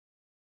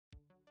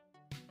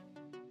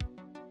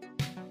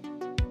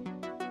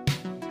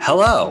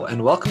Hello,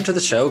 and welcome to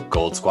the show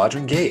Gold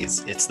Squadron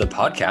Gays. It's the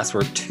podcast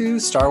where two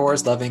Star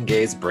Wars loving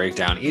gays break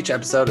down each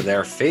episode of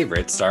their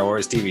favorite Star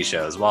Wars TV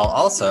shows while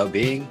also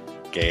being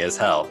gay as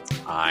hell.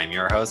 I'm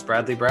your host,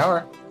 Bradley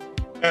Brower.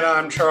 And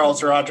I'm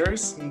Charles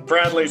Rogers. And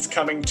Bradley's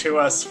coming to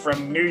us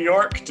from New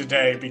York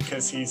today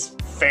because he's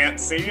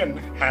fancy and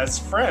has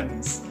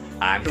friends.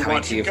 I'm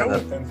coming to you from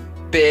the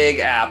Big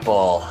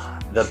Apple,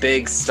 the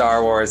big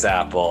Star Wars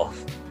apple.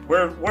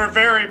 We're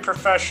very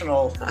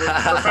professional.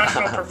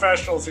 We're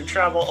professionals who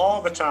travel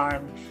all the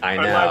time. I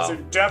know. Our lives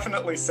are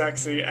definitely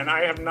sexy, and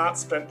I have not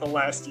spent the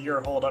last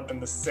year holed up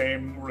in the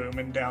same room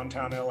in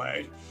downtown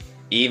LA.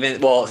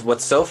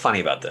 What's so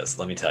funny about this,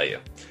 let me tell you.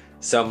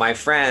 So my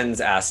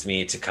friends asked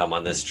me to come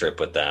on this trip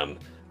with them,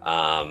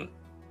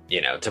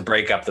 to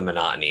break up the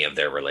monotony of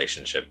their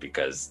relationship,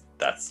 because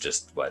that's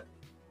just what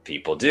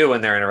people do when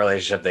they're in a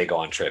relationship. They go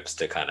on trips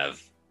to kind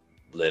of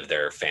live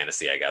their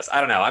fantasy, I guess. I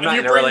don't know. I'm not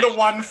in a relationship. You bring the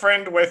one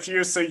friend with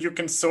you so you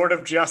can sort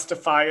of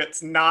justify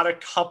it's not a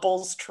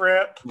couple's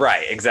trip.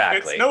 Right,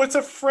 exactly. It's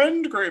a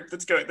friend group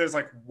that's going. There's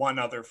like one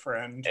other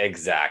friend.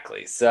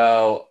 Exactly.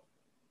 So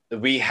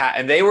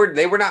and they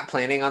were not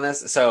planning on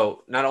this.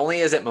 So not only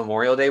is it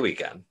Memorial Day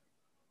weekend,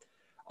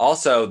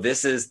 also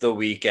this is the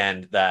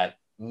weekend that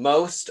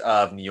most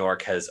of New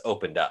York has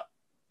opened up.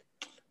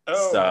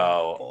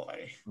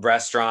 Boy.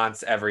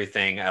 Restaurants,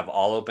 everything have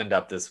all opened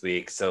up this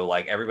week. So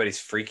like everybody's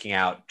freaking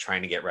out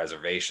trying to get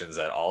reservations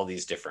at all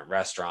these different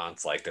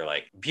restaurants. Like they're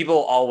like, people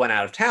all went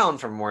out of town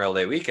for Memorial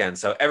Day weekend.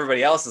 So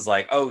everybody else is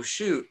like, oh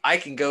shoot, I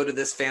can go to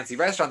this fancy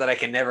restaurant that I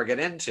can never get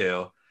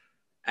into.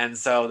 And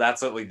so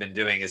that's what we've been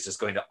doing, is just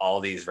going to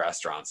all these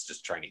restaurants,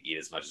 just trying to eat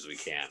as much as we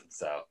can.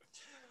 So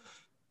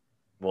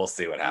we'll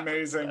see what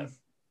happens. Amazing.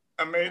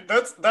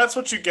 That's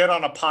what you get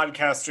on a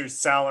podcaster's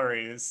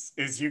salary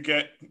is you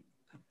get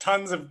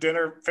tons of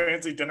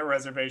fancy dinner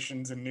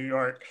reservations in New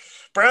York.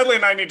 Bradley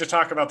and I need to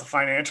talk about the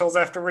financials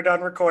after we're done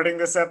recording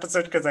this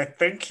episode, because I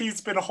think he's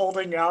been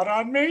holding out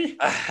on me.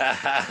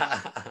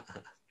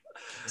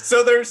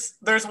 So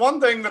there's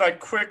one thing that I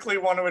quickly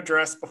want to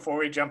address before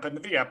we jump into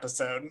the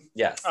episode.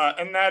 Yes.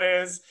 And that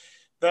is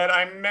that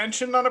I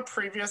mentioned on a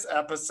previous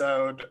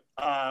episode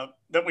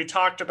that we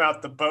talked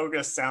about the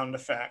bogus sound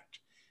effect.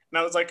 And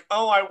I was like,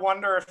 oh, I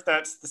wonder if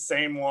that's the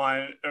same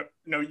one.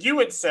 No, you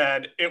had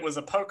said it was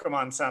a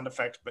Pokemon sound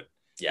effect, but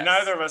yes.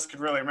 Neither of us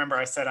could really remember.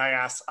 I said,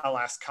 I'll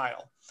ask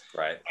Kyle.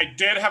 Right. I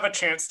did have a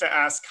chance to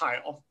ask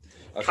Kyle.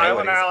 Okay, Kyle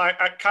and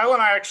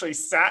I actually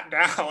sat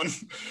down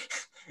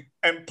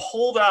and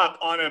pulled up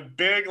on a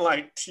big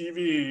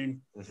TV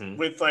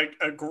with like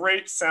a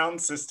great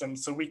sound system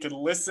so we could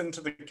listen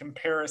to the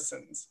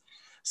comparisons.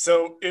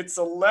 So it's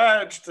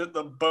alleged that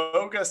the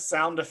bogus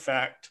sound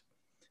effect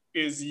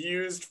is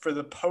used for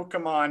the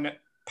Pokemon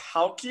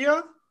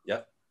Palkia.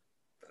 Yep.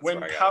 When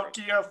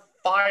Palkia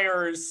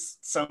fires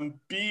some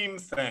beam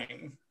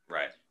thing.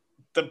 Right.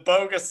 The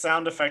bogus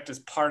sound effect is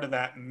part of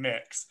that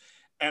mix.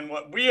 And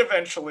what we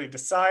eventually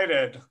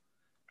decided,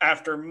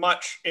 after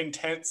much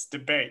intense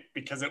debate,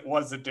 because it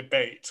was a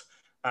debate,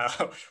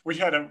 we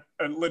had a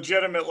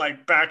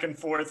legitimate back and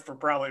forth for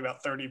probably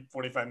about 30,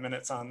 45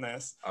 minutes on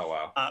this. Oh,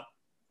 wow.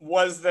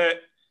 Was that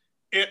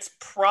it's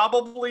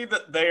probably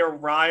that they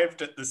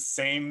arrived at the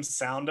same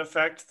sound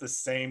effect the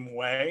same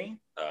way.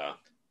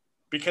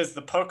 Because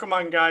the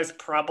Pokemon guys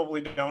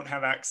probably don't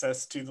have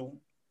access to the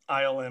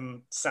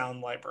ILM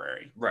sound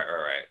library. Right.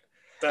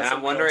 And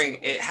I'm wondering,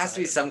 it has to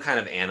be some kind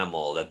of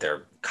animal that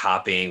they're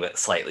copying but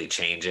slightly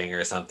changing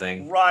or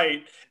something.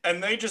 Right.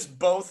 And they just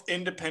both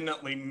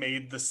independently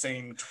made the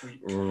same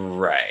tweak.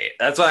 Right.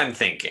 That's what I'm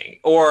thinking.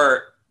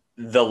 Or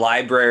the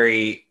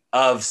library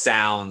of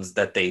sounds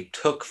that they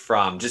took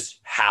from just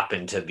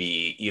happened to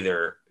be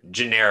either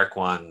generic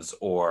ones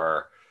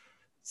or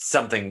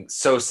something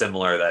so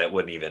similar that it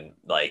wouldn't even,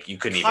 you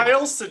couldn't even...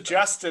 Kyle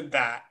suggested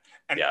that,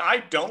 and yeah. I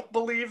don't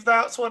believe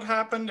that's what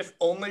happened, if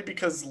only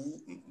because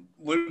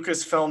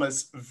Lucasfilm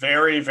is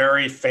very,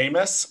 very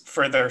famous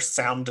for their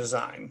sound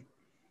design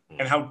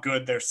and how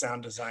good their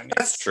sound design is.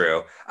 That's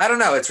true. I don't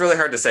know. It's really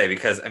hard to say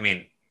because,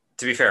 to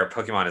be fair,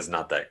 Pokemon is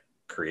not that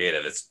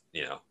creative. It's,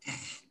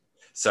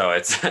 So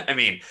it's,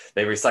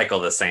 they recycle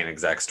the same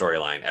exact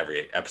storyline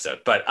every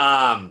episode. But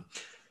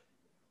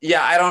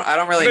yeah, I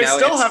don't really know.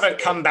 They still haven't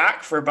come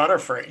back for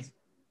Butterfree.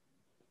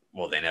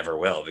 Well, they never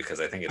will,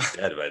 because I think it's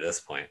dead by this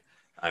point.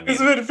 It's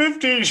been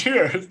 15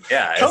 years.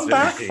 Yeah. Come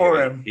back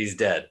for him. He's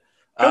dead.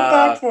 Come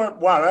back for him.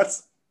 Wow,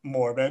 that's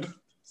morbid.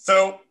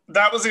 So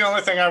that was the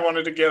only thing I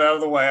wanted to get out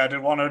of the way. I did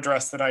want to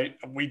address that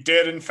we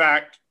did, in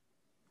fact,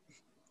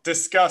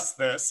 discuss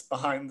this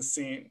behind the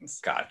scenes.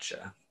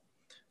 Gotcha.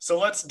 So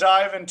let's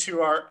dive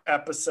into our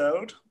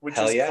episode, which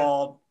is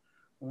called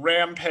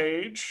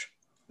Rampage.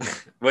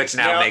 Which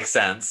now makes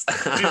sense.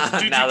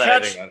 Did you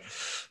catch?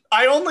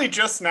 I only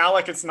just now,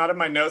 it's not in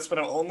my notes, but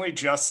I'm only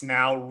just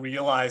now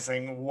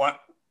realizing what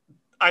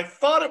I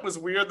thought. It was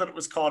weird that it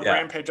was called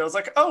Rampage. I was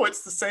like, oh,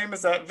 it's the same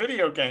as that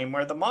video game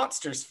where the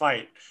monsters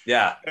fight.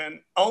 Yeah.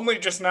 And only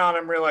just now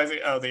I'm realizing,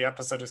 oh, the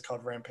episode is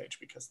called Rampage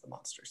because the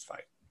monsters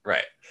fight.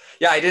 Right.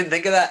 Yeah, I didn't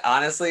think of that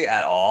honestly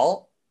at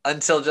all.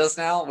 until just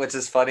now, which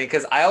is funny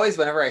because I always,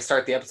 whenever I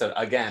start the episode,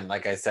 again,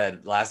 like I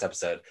said last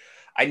episode,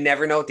 I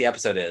never know what the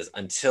episode is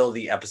until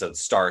the episode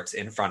starts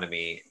in front of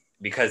me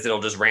because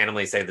it'll just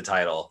randomly say the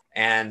title.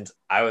 And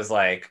I was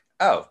like,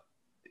 oh,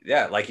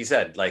 yeah, like you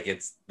said, like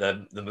it's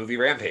the movie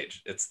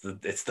Rampage. It's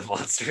the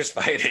monsters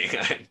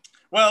fighting.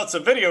 Well, it's a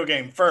video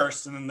game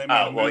first, and then they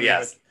made a movie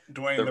yes. with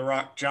Dwayne The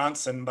Rock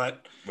Johnson,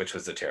 but which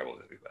was a terrible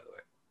movie, by the way.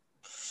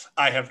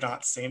 I have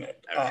not seen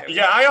it. Okay,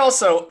 yeah, I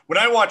also, when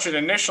I watch it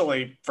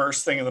initially,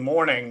 first thing in the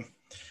morning,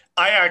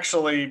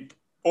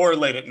 or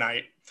late at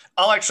night,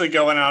 I'll actually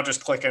go in and I'll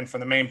just click in from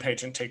the main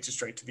page and it takes you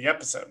straight to the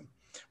episode,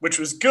 which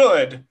was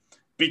good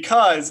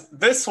because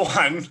this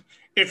one,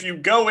 if you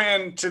go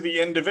into the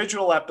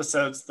individual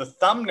episodes, the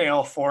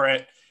thumbnail for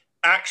it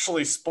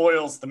actually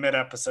spoils the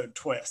mid-episode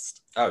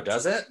twist. Oh,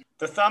 does it?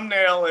 The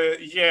thumbnail,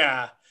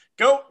 yeah.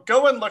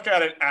 Go and look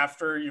at it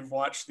after you've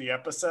watched the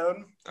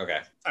episode.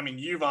 Okay. I mean,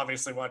 you've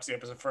obviously watched the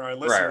episode. For our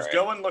listeners, right.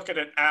 Go and look at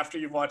it after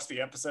you've watched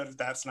the episode if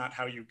that's not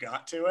how you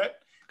got to it.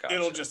 Gotcha.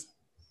 It'll just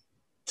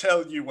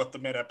tell you what the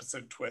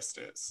mid-episode twist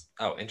is.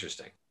 Oh,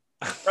 interesting.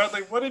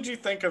 Bradley, what did you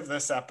think of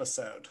this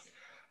episode?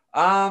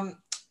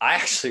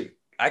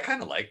 I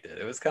kind of liked it.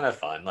 It was kind of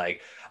fun.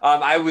 Like,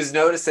 I was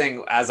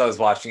noticing as I was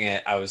watching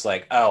it, I was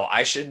like, oh,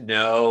 I should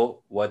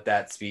know what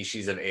that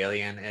species of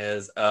alien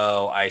is.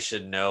 Oh, I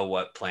should know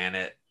what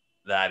planet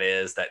that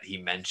is that he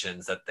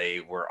mentions that they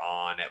were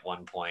on at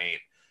one point.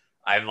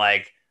 I'm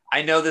like,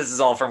 I know this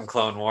is all from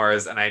Clone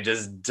Wars, and I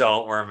just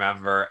don't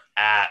remember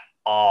at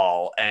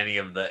all any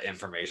of the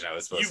information I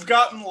was supposed to. You've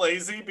gotten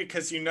lazy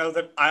because you know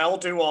that I'll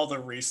do all the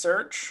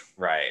research.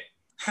 Right.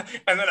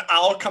 And then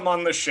I'll come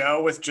on the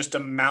show with just a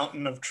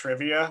mountain of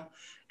trivia,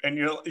 and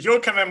you'll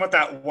come in with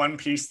that one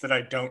piece that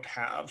I don't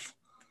have.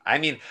 I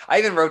mean, I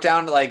even wrote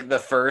down like the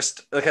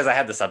first, because I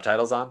had the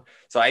subtitles on.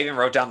 So I even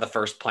wrote down the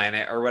first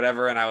planet or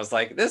whatever. And I was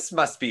like, this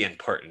must be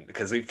important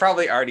because we've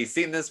probably already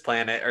seen this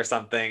planet or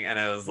something. And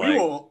it was like,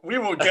 we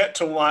will get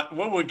to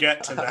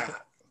that.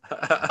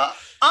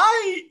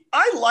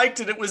 I liked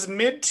it. It was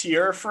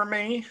mid-tier for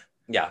me.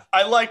 Yeah.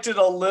 I liked it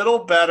a little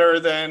better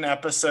than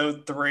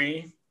episode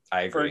 3.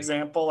 I agree. For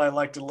example, I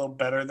liked it a little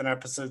better than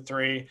episode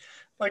 3.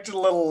 Liked it a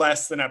little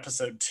less than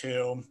episode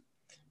 2.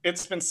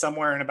 It's been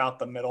somewhere in about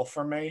the middle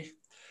for me.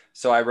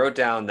 So I wrote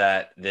down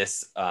that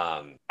this,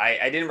 I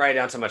didn't write it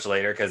down so much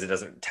later because it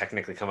doesn't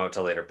technically come out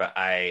till later, but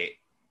I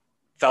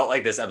felt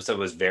like this episode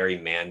was very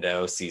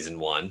Mando season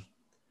 1.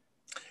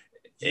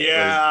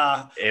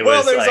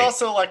 There's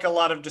also like a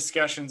lot of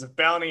discussions of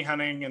bounty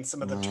hunting and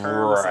some of the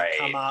terms that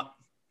come up.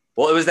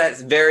 Well, it was that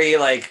very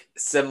like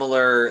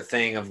similar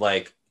thing of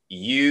like,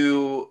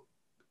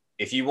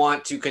 if you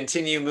want to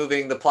continue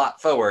moving the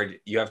plot forward,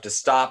 you have to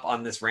stop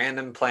on this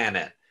random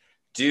planet,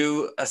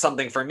 do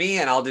something for me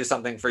and I'll do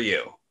something for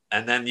you.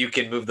 And then you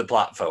can move the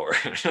plot forward.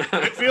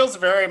 It feels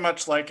very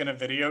much like in a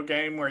video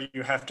game where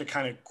you have to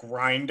kind of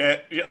grind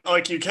it.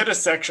 Like you get a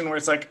section where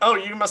it's like, oh,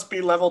 you must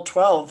be level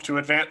 12 to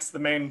advance the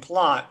main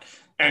plot.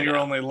 And you're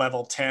only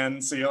level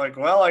 10. So you're like,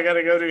 well, I got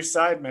to go do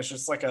side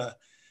missions. It's like a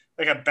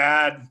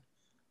bad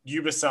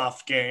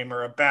Ubisoft game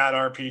or a bad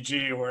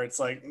RPG where it's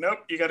like,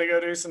 nope, you got to go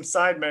do some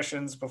side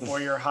missions before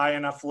you're high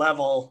enough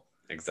level.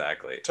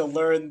 Exactly. To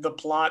learn the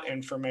plot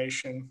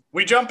information.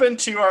 We jump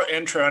into our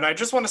intro, and I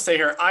just want to say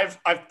here, I've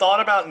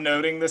thought about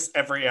noting this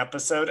every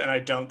episode, and I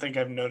don't think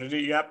I've noted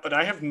it yet, but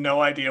I have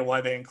no idea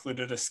why they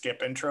included a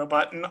skip intro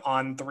button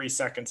on 3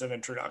 seconds of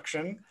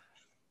introduction.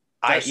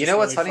 You know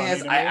what's funny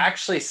is I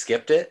actually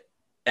skipped it,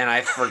 and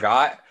I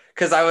forgot,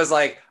 because I was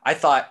like, I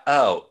thought,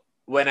 oh,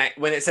 when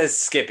it says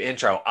skip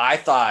intro, I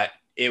thought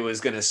it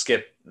was going to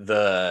skip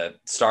the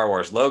Star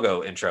Wars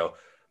logo intro.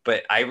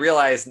 But I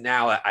realized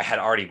now I had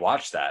already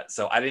watched that,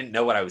 so I didn't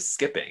know what I was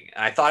skipping.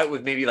 And I thought it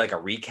was maybe like a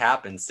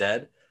recap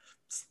instead.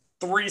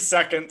 3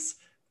 seconds,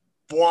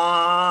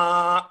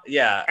 blah,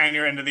 yeah, and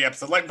you're into the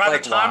episode. Like by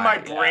the time my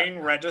brain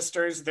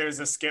registers there's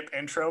a skip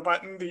intro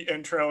button, the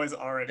intro is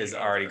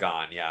already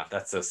gone. Yeah,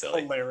 that's so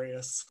silly.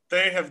 Hilarious.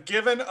 They have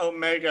given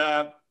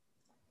Omega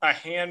a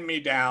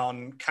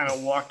hand-me-down kind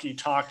of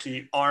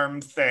walkie-talkie arm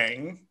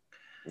thing.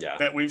 Yeah.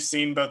 That we've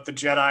seen both the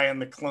Jedi and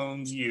the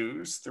clones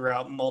use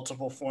throughout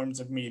multiple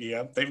forms of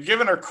media. They've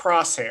given her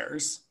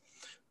crosshairs,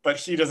 but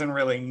he doesn't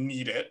really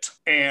need it.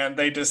 And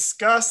they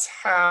discuss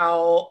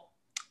how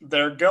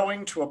they're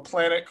going to a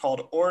planet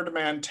called Ord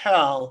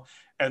Mantell,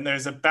 and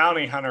there's a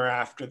bounty hunter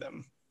after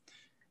them.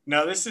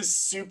 Now, this is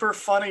super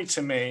funny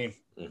to me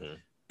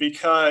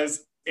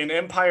because in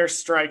Empire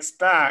Strikes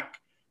Back,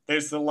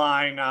 there's the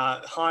line,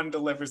 Han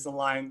delivers the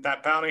line,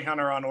 that bounty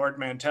hunter on Ord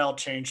Mantell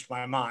changed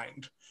my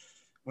mind,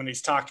 when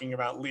he's talking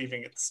about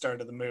leaving at the start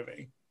of the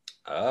movie.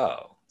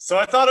 Oh. So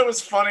I thought it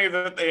was funny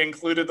that they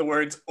included the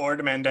words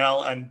Ord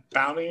Mantell and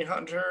bounty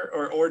hunter,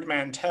 or Ord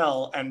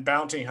Mantell and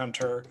bounty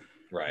hunter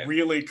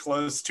really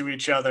close to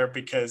each other,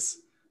 because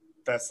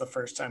that's the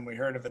first time we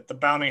heard of it. The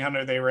bounty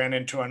hunter they ran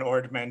into on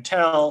Ord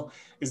Mantell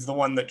is the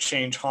one that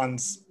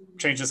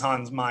changes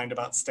Han's mind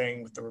about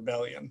staying with the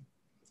rebellion.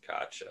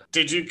 Gotcha.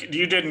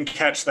 You didn't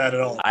catch that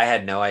at all? I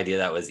had no idea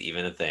that was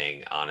even a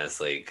thing,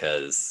 honestly,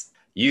 because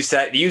You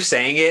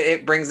saying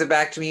it brings it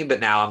back to me, but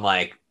now I'm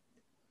like,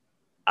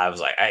 I was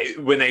like,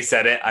 when they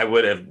said it, I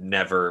would have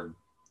never.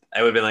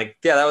 I would have been like,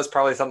 yeah, that was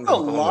probably something. A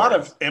lot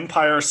of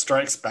Empire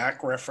Strikes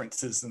Back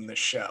references in this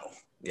show.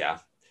 Yeah.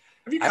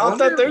 Have you caught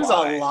that? There's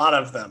why. a lot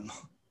of them.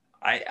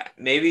 I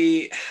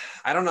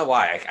don't know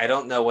why. I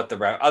don't know what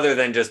other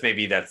than just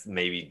maybe that's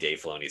maybe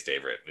Dave Filoni's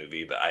favorite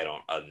movie, but I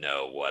don't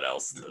know what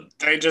else.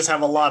 They just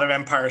have a lot of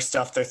Empire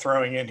stuff they're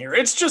throwing in here.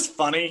 It's just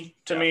funny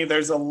to me.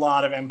 There's a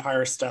lot of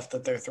Empire stuff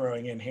that they're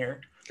throwing in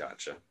here.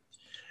 Gotcha.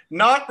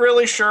 Not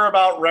really sure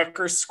about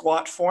Wrecker's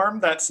squat form.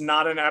 That's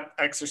not an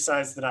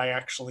exercise that I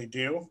actually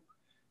do.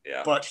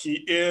 Yeah. But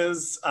he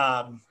is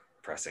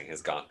pressing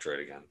his Gonk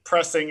droid again.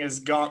 Pressing his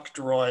Gonk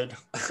droid.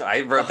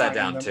 I wrote that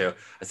down too.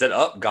 I said,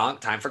 oh, Gonk,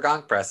 time for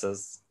Gonk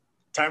presses.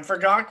 Time for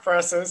Gonk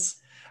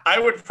presses. I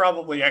would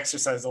probably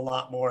exercise a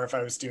lot more if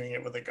I was doing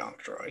it with a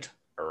Gonk droid.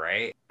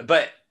 Right.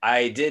 But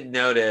I did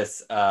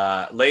notice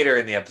later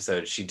in the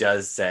episode, she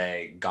does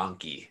say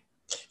Gonky.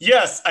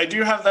 Yes, I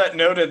do have that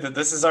noted that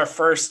this is our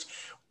first.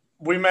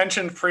 We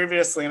mentioned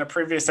previously in a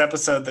previous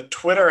episode that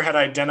Twitter had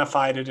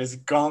identified it as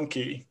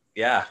Gonky.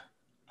 Yeah.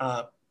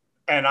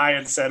 And I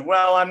had said,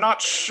 well, I'm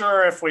not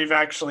sure if we've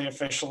actually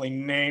officially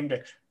named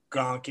it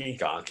Gonky.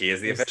 Gonky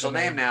is the official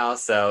name now.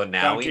 So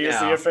now Gonky is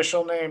the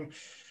official name.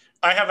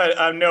 I have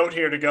a note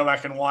here to go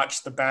back and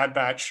watch the Bad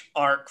Batch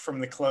arc from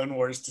the Clone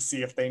Wars to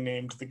see if they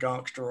named the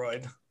Gonk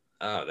droid.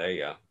 Oh, there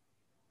you go.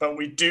 But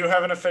we do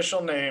have an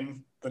official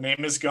name. The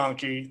name is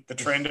Gonky. The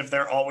trend of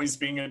there always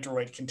being a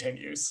droid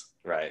continues.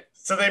 Right.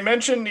 So they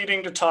mentioned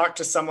needing to talk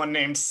to someone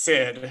named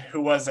Sid,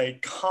 who was a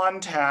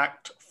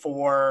contact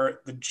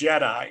for the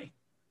Jedi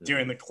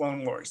during the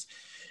Clone Wars.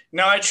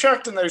 Now, I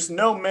checked, and there's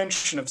no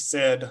mention of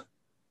Sid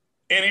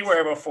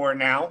anywhere before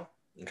now.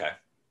 Okay.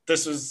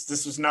 This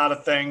was not a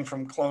thing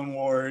from Clone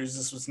Wars.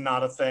 This was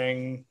not a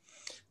thing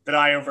that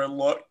I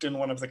overlooked in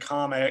one of the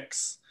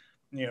comics.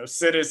 You know,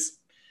 Sid is...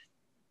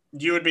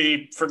 You would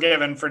be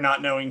forgiven for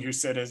not knowing who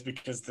Sid is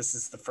because this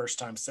is the first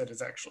time Sid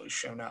has actually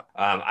shown up.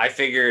 I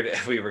figured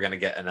we were going to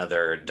get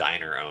another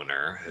diner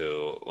owner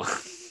who...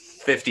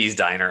 50s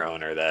diner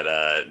owner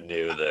that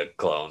knew the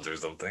clones or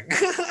something.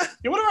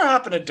 Yeah, whatever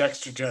happened to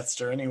Dexter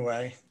Jettster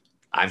anyway?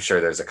 I'm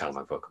sure there's a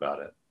comic book about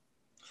it.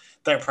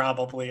 There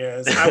probably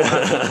is.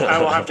 I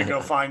will have to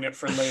go find it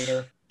for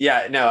later.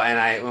 Yeah, no,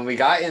 and when we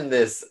got in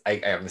this,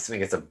 I'm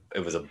assuming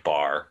it was a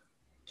bar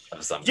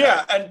of some kind.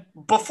 Yeah, and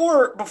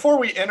before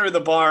we enter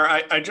the bar,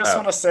 I just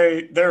want to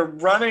say they're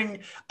running.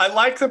 I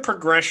like the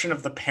progression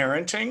of the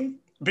parenting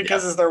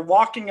because as they're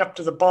walking up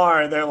to the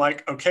bar, they're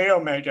like, "Okay,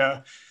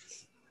 Omega,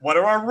 what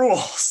are our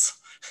rules?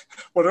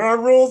 What are our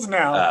rules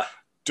now?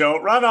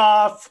 Don't run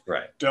off.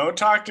 Right. Don't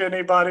talk to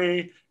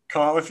anybody.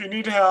 Call if you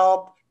need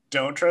help.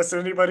 Don't trust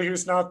anybody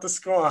who's not the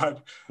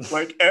squad."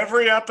 Like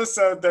every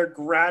episode, they're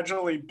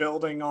gradually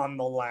building on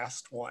the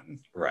last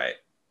one. Right.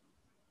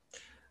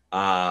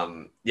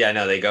 Yeah,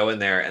 no, they go in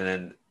there and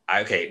then,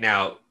 okay,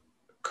 now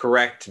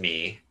correct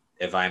me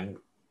if I'm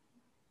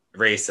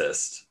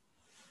racist,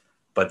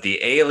 but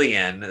the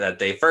alien that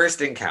they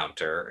first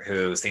encounter,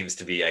 who seems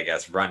to be, I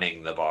guess,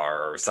 running the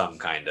bar or some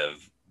kind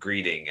of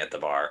greeting at the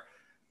bar,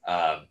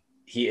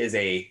 he is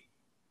a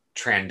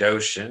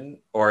Trandoshan,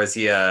 or is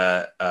he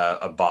a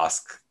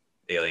Bosk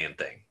alien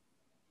thing?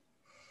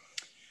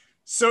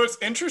 So it's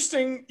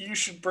interesting you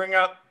should bring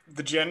up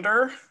the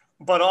gender,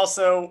 but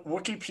also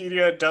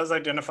Wikipedia does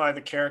identify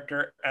the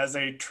character as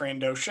a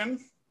Trandoshan.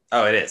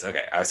 Oh, it is.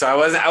 Okay. So I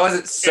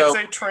wasn't so... It's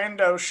a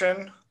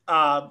Trandoshan.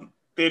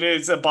 It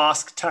is a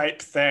Bosk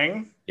type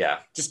thing. Yeah.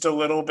 Just a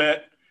little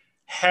bit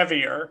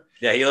heavier.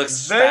 Yeah, he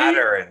looks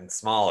fatter and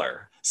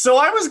smaller. So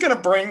I was going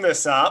to bring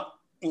this up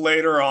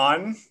later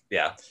on.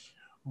 Yeah.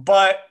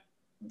 But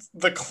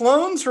the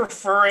clones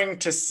referring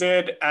to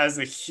Sid as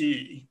a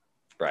he.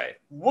 Right.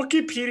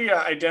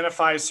 Wikipedia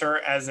identifies her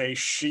as a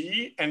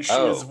she, and she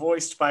is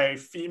voiced by a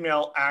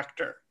female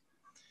actor.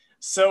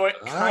 So it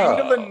kind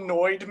of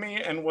annoyed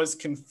me and was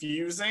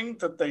confusing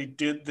that they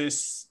did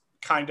this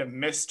kind of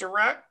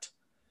misdirect.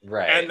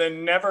 Right. And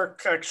then never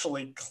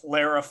actually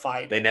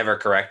clarified. They never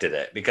corrected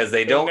it because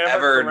they don't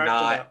ever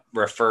not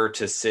refer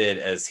to Sid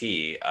as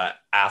he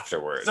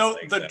afterwards. So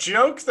the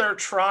joke they're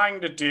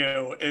trying to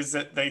do is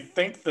that they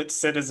think that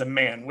Sid is a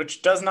man,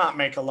 which does not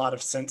make a lot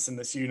of sense in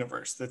this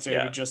universe. That they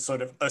would just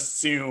sort of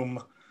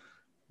assume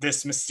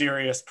this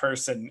mysterious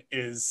person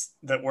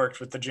that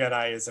worked with the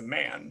Jedi is a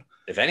man.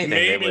 If anything,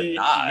 they would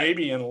not.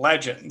 Maybe in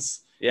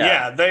Legends.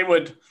 Yeah, they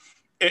would...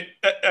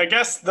 I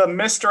guess the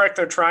misdirect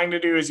they're trying to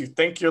do is you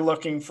think you're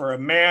looking for a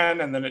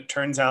man, and then it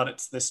turns out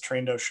it's this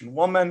Trandoshan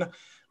woman,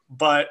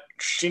 but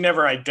she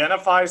never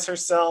identifies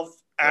herself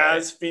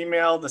as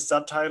female. The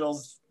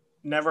subtitles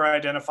never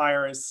identify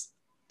her as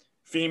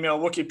female.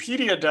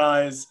 Wikipedia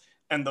does,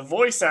 and the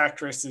voice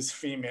actress is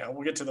female.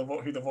 We'll get to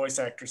who the voice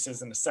actress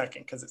is in a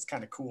second because it's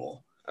kind of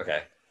cool.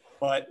 Okay.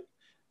 But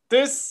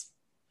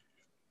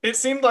it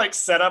seemed like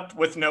set up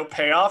with no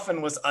payoff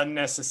and was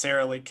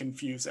unnecessarily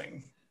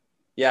confusing.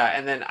 Yeah,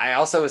 and then I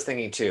also was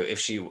thinking too,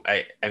 if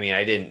I mean,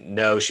 I didn't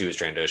know she was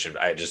Trandoshan,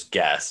 but I just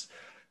guessed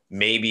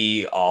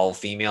maybe all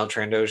female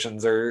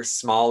Trandoshans are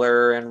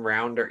smaller and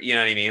rounder. You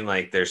know what I mean?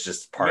 Like there's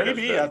just part of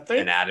Maybe. the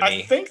anatomy.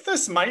 I think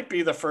this might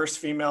be the first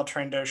female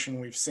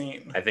Trandoshan we've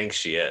seen. I think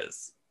she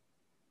is.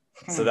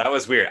 So that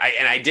was weird.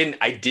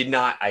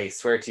 I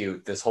swear to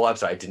you, this whole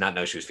episode, I did not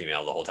know she was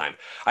female the whole time.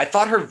 I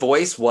thought her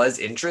voice was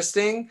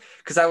interesting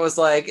because I was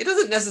like, it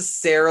doesn't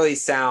necessarily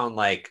sound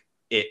like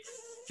it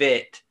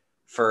fit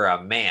for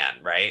a man,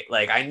 right?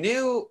 Like I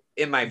knew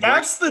in my brain.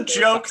 That's the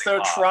joke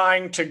they're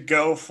trying to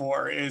go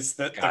for, is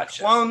that the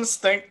clones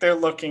think they're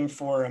looking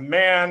for a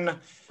man.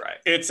 Right.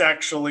 It's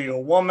actually a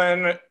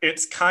woman.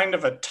 It's kind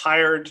of a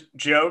tired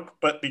joke,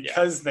 but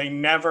because they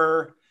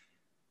never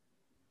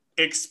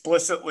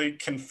explicitly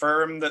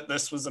confirm that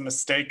this was a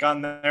mistake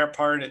on their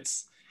part,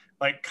 it's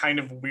like kind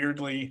of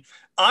weirdly.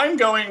 I'm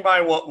going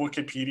by what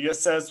Wikipedia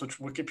says, which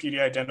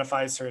Wikipedia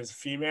identifies her as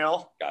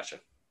female. Gotcha.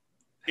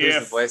 Who's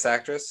the voice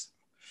actress?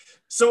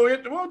 So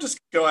we'll just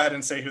go ahead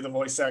and say who the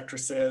voice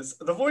actress is.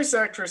 The voice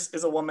actress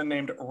is a woman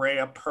named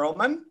Rhea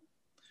Perlman.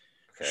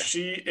 Okay.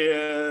 She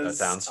is...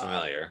 That sounds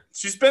familiar.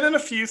 She's been in a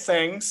few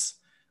things.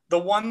 The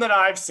one that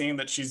I've seen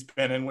that she's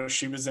been in was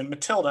she was in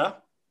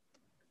Matilda,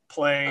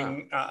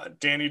 playing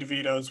Danny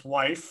DeVito's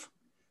wife.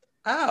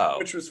 Oh.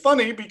 Which was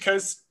funny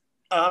because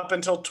up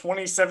until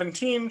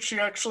 2017, she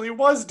actually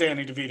was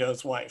Danny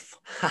DeVito's wife.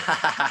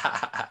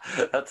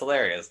 That's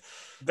hilarious.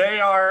 They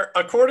are,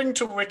 according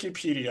to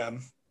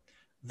Wikipedia,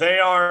 they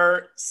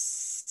are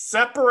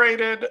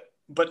separated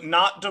but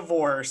not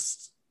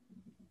divorced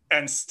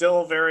and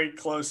still very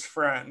close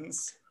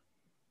friends.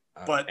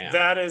 Oh, but damn.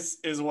 That is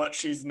what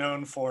she's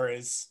known for,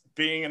 is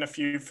being in a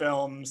few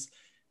films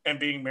and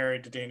being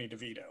married to Danny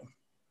DeVito.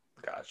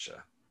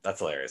 Gotcha. That's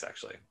hilarious,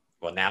 actually.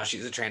 Well, now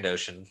she's a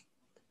Trandoshan.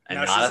 And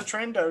now she's a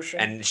Trandoshan.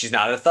 And she's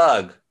not a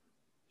thug.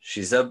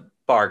 She's a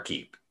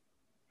barkeep.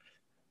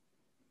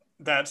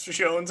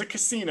 She owns a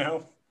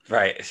casino.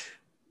 Right.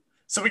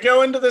 So we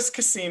go into this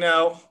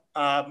casino.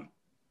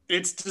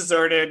 It's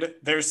deserted.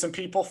 There's some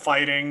people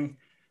fighting.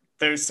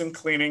 There's some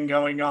cleaning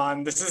going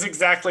on. This is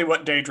exactly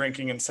what day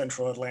drinking in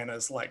central Atlanta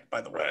is like,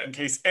 by the way. Right. In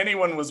case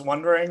anyone was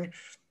wondering,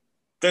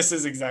 this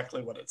is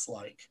exactly what it's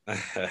like.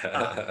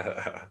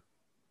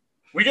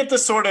 We get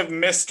this sort of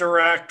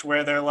misdirect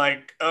where they're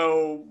like,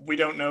 oh, we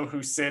don't know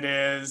who Sid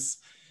is.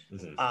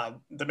 Mm-hmm.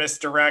 The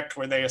misdirect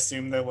where they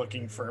assume they're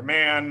looking for a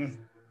man.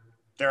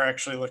 They're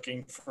actually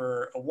looking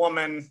for a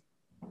woman,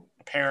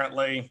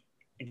 apparently.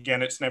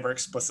 Again, it's never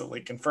explicitly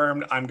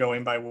confirmed. I'm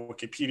going by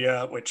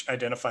Wikipedia, which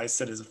identifies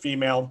Sid as a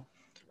female.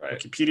 Right.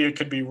 Wikipedia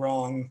could be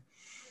wrong.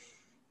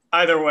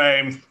 Either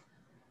way,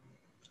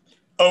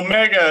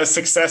 Omega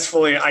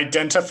successfully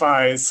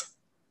identifies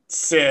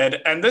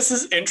Sid, and this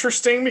is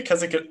interesting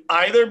because it could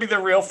either be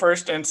the real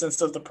first instance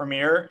of the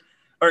premiere,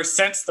 or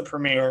since the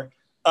premiere,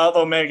 of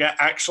Omega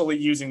actually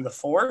using the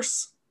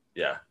Force.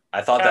 Yeah,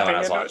 I thought that when I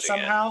was watching it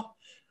somehow,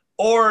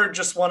 or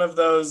just one of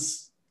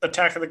those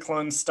Attack of the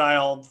Clones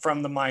style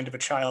from the mind of a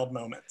child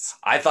moments.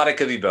 I thought it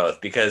could be both,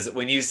 because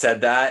when you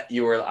said that,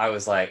 I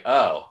was like,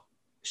 oh,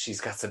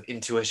 she's got some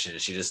intuition.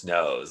 She just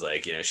knows,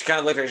 like, you know, she kind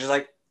of looked at her, she's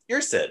like,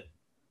 you're Sid.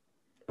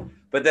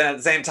 But then at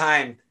the same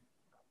time,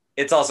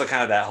 it's also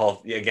kind of that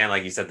whole, again,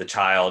 like you said, the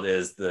child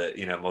is the,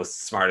 you know,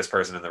 most smartest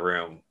person in the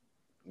room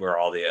where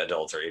all the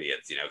adults are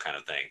idiots, you know, kind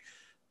of thing.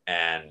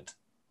 And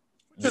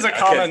this is a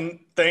common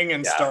thing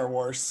in Star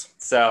Wars.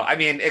 So, I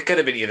mean, it could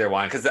have been either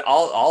one, because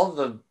all of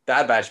the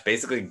Bad Batch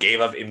basically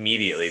gave up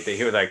immediately.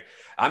 He was like,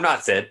 I'm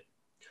not Sid.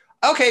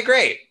 Okay,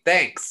 great.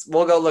 Thanks.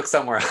 We'll go look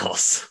somewhere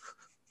else.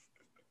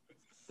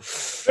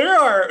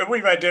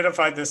 We've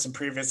identified this in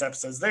previous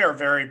episodes, they are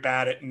very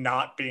bad at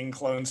not being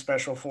clone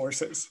special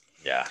forces.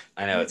 Yeah,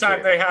 I know.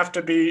 Anytime they have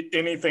to be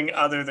anything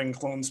other than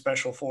clone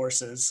special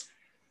forces,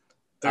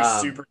 they're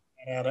super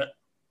bad at it.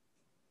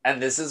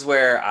 And this is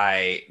where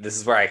I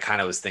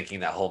kind of was thinking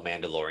that whole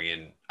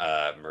Mandalorian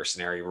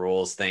mercenary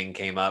rules thing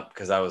came up,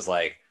 because I was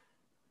like,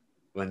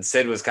 when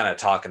Sid was kind of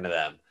talking to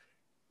them,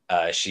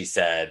 she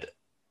said,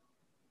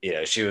 you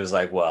know, she was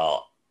like,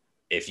 well,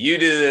 if you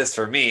do this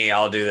for me,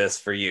 I'll do this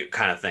for you,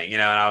 kind of thing, you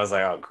know. And I was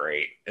like, oh,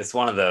 great. It's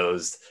one of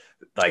those,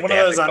 like, one of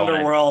those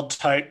underworld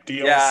type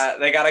deals. Yeah,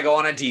 they got to go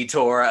on a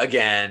detour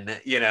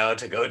again, you know,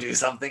 to go do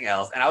something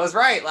else. And I was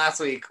right last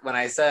week when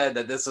I said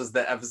that this was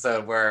the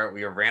episode where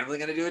we were randomly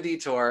going to do a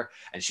detour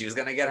and she was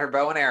going to get her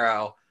bow and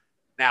arrow.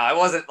 Now, I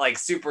wasn't like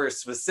super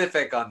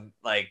specific on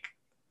like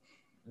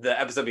the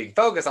episode being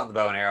focused on the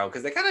bow and arrow,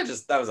 because they kind of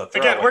just, that was a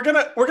throw. Again,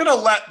 we're gonna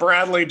let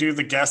Bradley do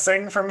the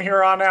guessing from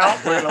here on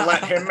out. We're gonna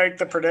let him make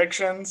the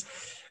predictions.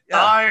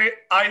 Yeah.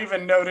 I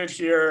even noted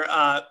here,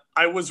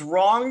 I was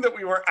wrong that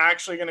we were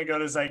actually going to go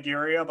to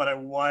Zygeria, but I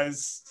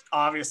was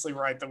obviously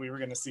right that we were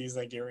going to see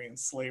Zygerian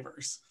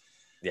slavers.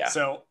 Yeah.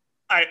 So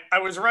I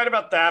was right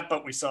about that,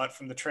 but we saw it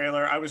from the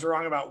trailer. I was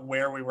wrong about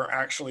where we were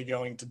actually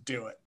going to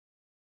do it.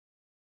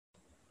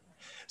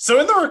 So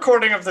in the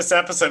recording of this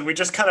episode, we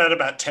just cut out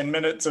about 10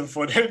 minutes of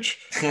footage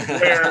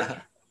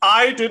where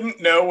I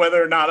didn't know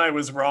whether or not I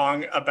was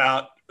wrong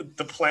about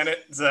the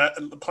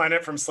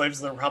planet from Slaves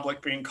of the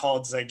Republic being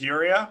called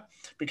Zygeria,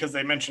 because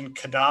they mentioned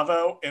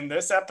Kadavo in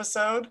this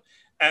episode,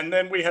 And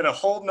then we had a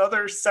whole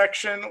nother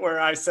section where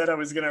I said I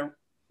was going to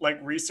like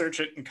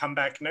research it and come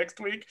back next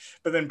week.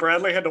 But then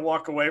Bradley had to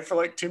walk away for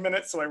like 2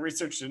 minutes. So I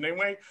researched it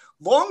anyway.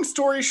 Long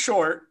story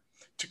short,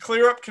 to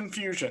clear up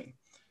confusion,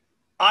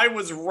 I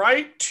was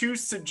right to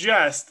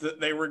suggest that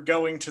they were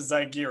going to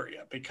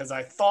Zygeria because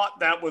I thought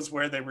that was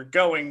where they were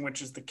going,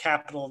 which is the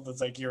capital of the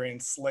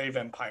Zygerian slave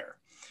empire.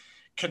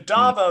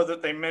 Kadavo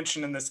that they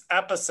mentioned in this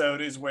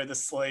episode is where the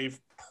slave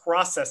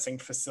processing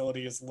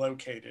facility is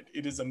located.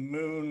 It is a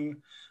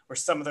moon or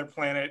some other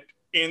planet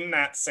in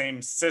that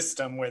same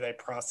system where they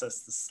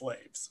process the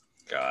slaves.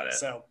 Got it.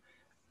 So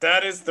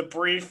that is the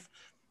brief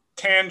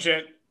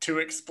tangent to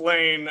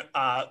explain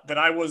that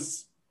I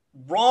was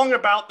wrong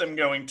about them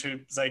going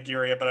to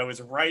Zygeria, but I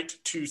was right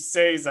to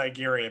say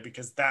Zygeria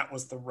because that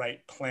was the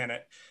right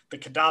planet. The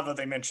Kadavo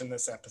they mentioned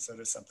this episode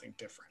is something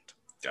different.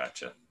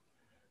 Gotcha.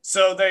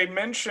 So they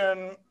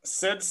mention,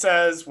 Sid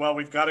says, well,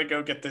 we've got to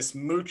go get this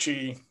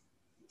Moochie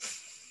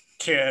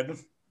kid.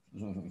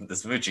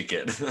 This Moochie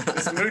kid.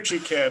 This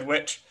Moochie kid,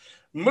 which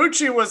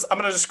Moochie was, I'm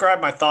going to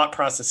describe my thought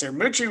process here.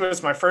 Moochie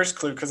was my first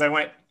clue because I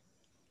went,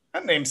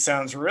 that name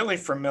sounds really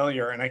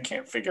familiar, and I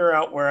can't figure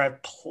out where I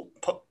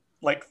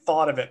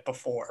thought of it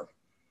before.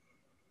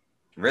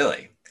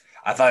 Really?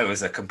 I thought it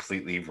was a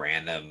completely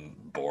random,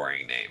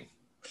 boring name.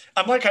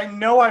 I'm like, I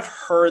know I've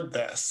heard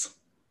this.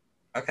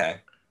 Okay.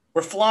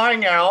 We're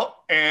flying out,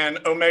 and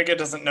Omega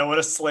doesn't know what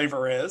a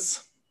slaver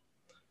is,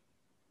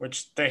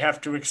 which they have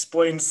to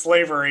explain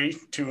slavery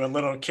to a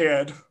little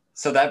kid.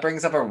 So that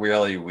brings up a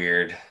really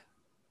weird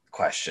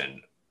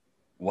question.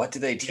 What do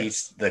they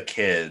teach the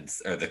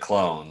kids or the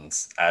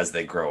clones as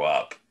they grow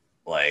up?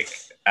 Like,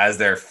 as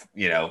they're,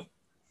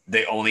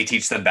 they only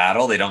teach them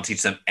battle? They don't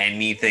teach them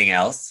anything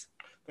else?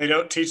 They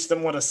don't teach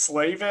them what a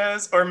slave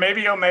is? Or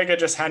maybe Omega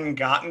just hadn't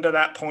gotten to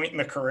that point in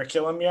the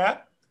curriculum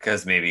yet?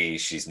 Because maybe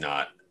she's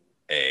not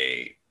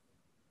a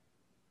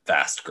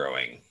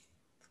fast-growing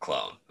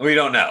clone. We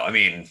don't know. I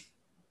mean...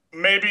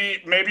 Maybe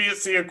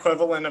it's the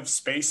equivalent of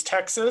Space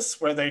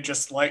Texas, where they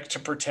just like to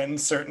pretend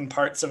certain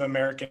parts of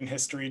American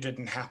history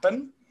didn't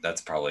happen.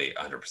 That's probably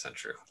 100%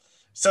 true.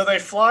 So they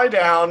fly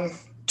down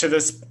to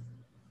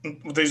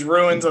these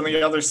ruins on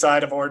the other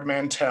side of Ord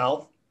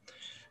Mantell.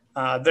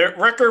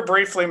 Wrecker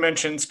briefly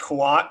mentions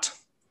Kuat.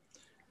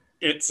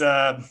 It's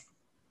a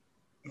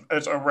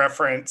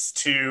reference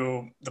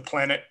to the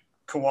planet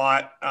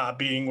Kuat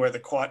being where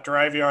the Kuat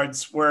drive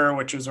yards were,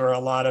 which is where a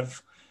lot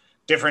of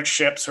different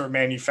ships were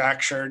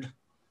manufactured.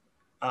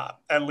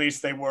 At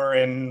least they were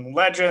in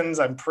Legends.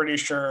 I'm pretty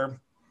sure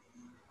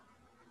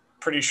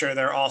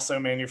they're also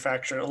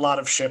manufactured. A lot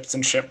of ships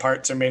and ship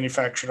parts are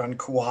manufactured on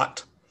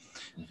Kuat.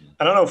 Mm-hmm.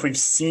 I don't know if we've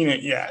seen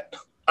it yet.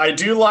 I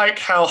do like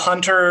how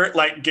Hunter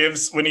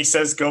gives, when he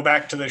says go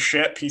back to the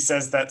ship, he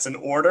says that's an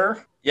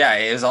order. Yeah,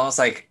 it was almost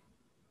like,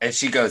 and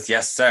she goes,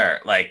 yes, sir.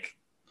 Like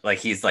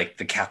he's like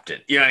the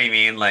captain. You know what I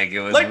mean? Like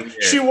it was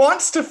weird. She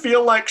wants to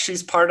feel like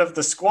she's part of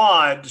the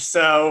squad.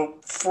 So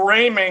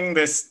framing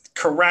this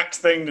correct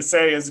thing to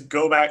say is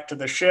go back to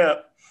the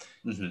ship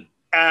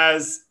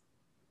as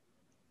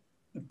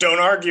don't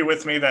argue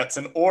with me. That's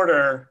an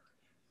order.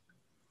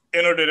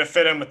 In order to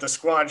fit in with the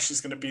squad,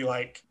 she's going to be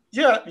like,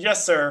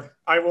 yes, sir.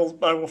 I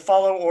will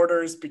follow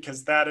orders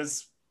because that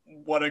is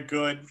what a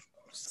good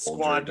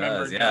squad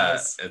member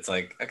does. It's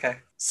like, okay.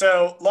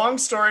 So long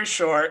story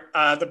short,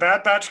 the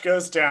Bad Batch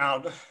goes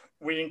down.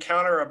 We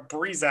encounter a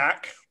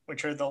Breezak,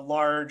 which are the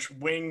large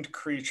winged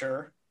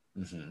creature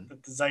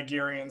that the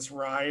Zygerians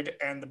ride,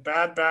 and the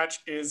Bad Batch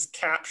is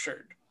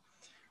captured.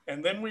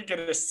 And then we get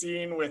a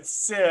scene with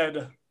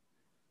Sid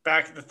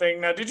back at the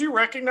thing. Now, did you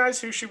recognize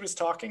who she was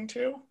talking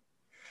to?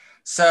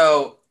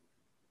 So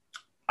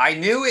I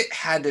knew it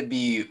had to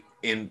be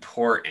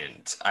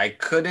important. I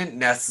couldn't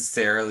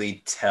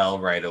necessarily tell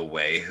right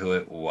away who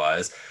it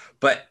was,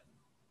 but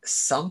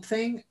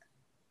something,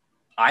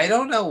 I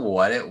don't know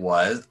what it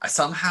was.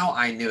 Somehow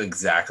I knew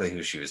exactly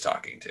who she was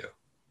talking to.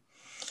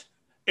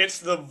 It's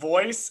the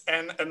voice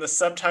and the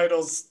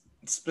subtitles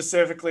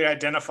specifically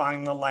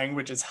identifying the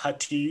language as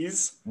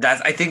Huttese.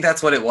 I think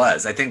that's what it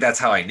was. I think that's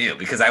how I knew,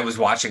 because I was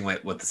watching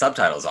with the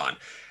subtitles on,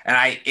 and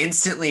I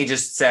instantly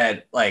just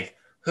said, like,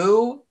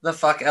 who the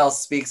fuck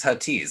else speaks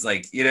Huttese?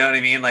 Like, you know what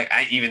I mean? Like,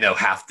 even though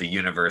half the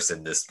universe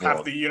in this world,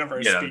 half the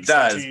universe speaks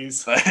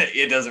Huttese, but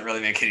it doesn't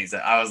really make any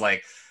sense. I was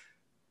like,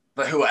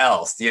 but who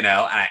else? And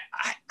I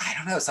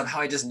don't know.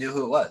 Somehow I just knew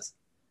who it was.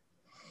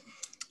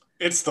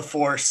 It's the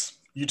Force.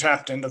 You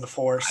tapped into the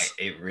Force.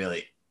 It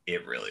really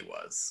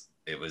was.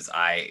 It was.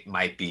 I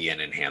might be an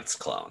enhanced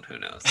clone. Who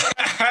knows?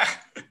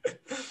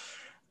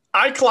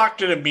 I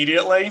clocked it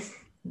immediately,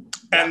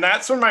 and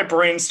that's when my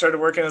brain started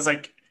working. I was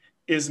like,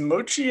 is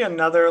Mochi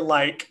another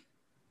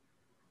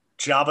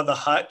Jabba the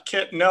Hutt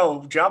kid?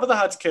 No, Jabba the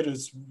Hutt's kid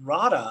is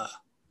Rada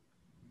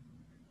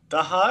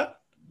the Hutt.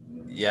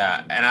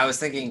 Yeah, and I was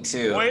thinking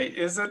too. Wait,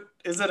 is it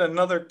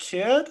another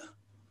kid?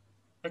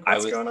 Like,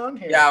 what's going on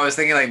here? Yeah, I was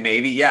thinking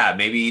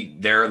maybe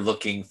they're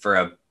looking for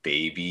a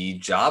baby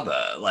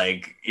Jabba.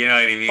 Like, you know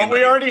what I mean? But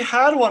we already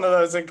had one of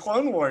those in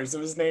Clone Wars. It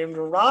was named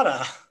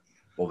Rada.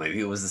 Well, maybe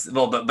it was this.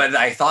 Well, but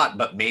I thought,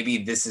 but maybe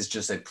this is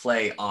just a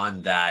play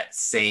on that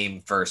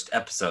same first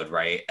episode,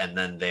 right? And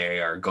then they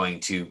are going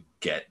to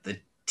get the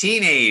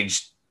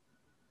teenage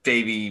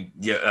baby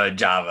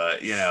Java,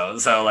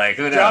 So like,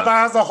 who knows? Java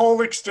has a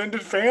whole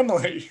extended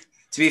family.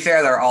 To be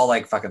fair, they're all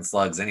like fucking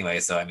slugs anyway.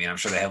 So I mean, I'm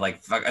sure they have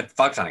like a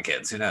fuck ton of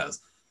kids. Who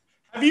knows?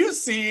 Have you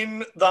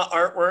seen the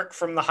artwork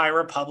from the High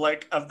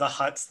Republic of the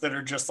Hutts that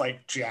are just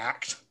like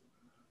jacked?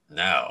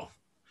 No.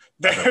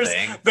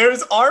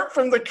 There's art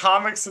from the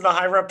comics of the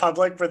High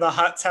Republic where the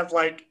Hutts have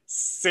like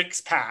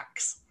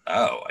 6-packs.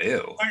 Oh,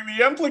 ew. Like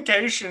the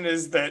implication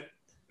is that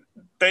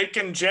they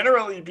can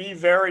generally be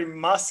very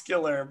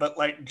muscular, but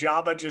like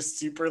Jabba just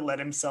super let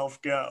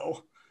himself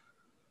go.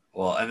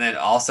 Well, and then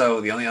also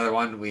the only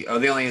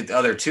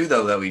other two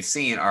though that we've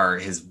seen are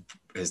his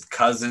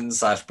cousin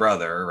 /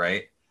 brother,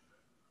 right?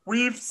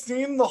 We've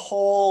seen the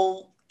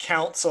whole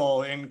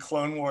council in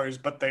Clone Wars,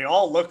 but they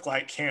all look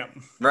like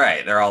him.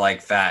 Right. They're all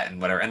like fat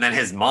and whatever. And then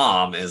his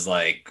mom is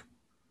like,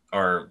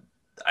 or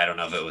I don't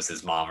know if it was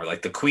his mom or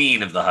like the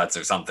queen of the Hutts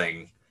or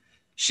something.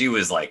 She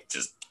was like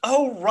just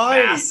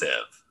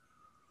massive.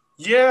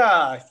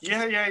 Yeah.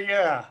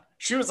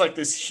 She was like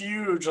this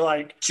huge,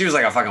 like she was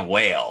like a fucking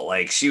whale.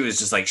 Like she was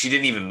just like she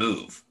didn't even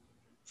move.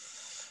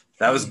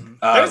 That was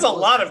there's a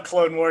lot of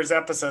Clone Wars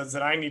episodes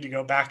that I need to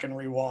go back and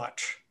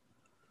rewatch.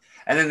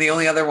 And then the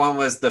only other one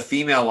was the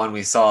female one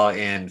we saw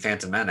in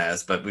Phantom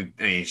Menace, but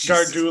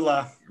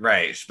Jardula.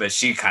 Right, but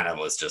she kind of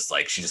was just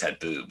like she just had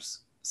boobs,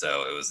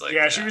 so it was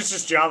like she was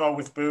just Java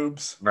with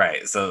boobs.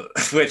 Right, so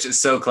which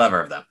is so clever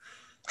of them.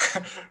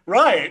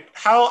 Right.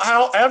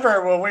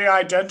 However, will we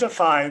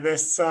identify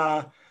this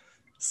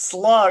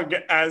slug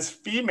as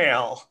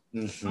female?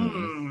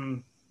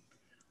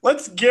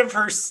 Let's give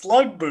her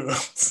slug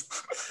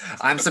boobs.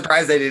 I'm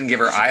surprised they didn't give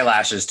her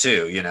eyelashes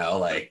too.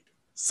 Like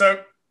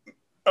so.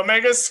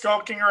 Omega's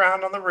skulking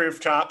around on the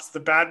rooftops.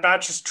 The Bad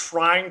Batch is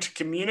trying to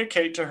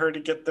communicate to her to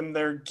get them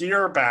their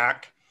gear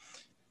back.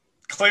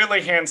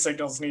 Clearly, hand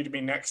signals need to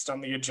be next on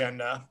the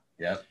agenda.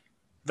 Yep.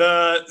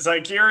 The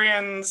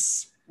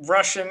Zygerians'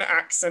 Russian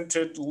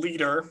accented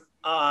leader,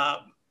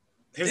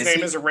 his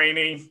name is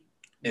Rainey.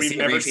 We've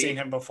never seen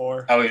him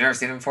before. Oh, we've never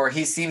seen him before?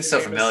 He seems so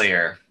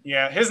familiar.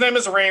 His name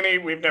is Rainey.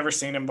 We've never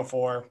seen him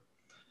before.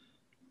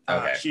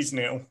 Okay. He's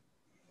new.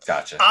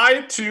 Gotcha.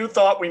 I, too,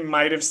 thought we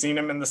might have seen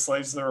him in the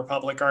Slaves of the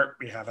Republic art.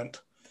 We haven't.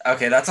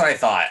 Okay, that's what I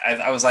thought.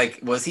 I was like,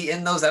 was he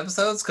in those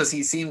episodes? Because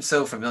he seems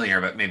so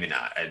familiar, but maybe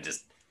not.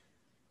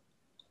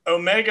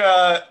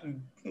 Omega,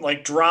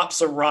 like,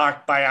 drops a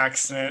rock by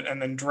accident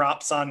and then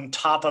drops on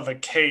top of a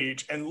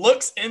cage and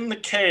looks in the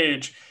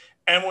cage.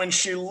 And when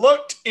she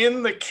looked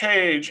in the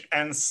cage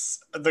and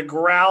the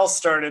growl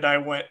started, I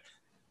went,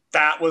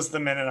 that was the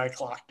minute I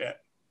clocked it.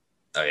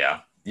 Oh,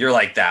 yeah. You're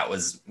like, that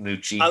was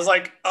Muchi. I was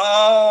like,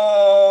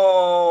 oh,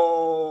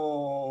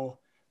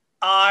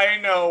 I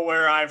know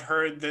where I've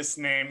heard this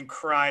name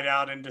cried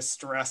out in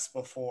distress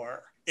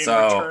before in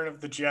Return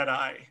of the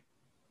Jedi.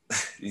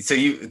 So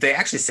they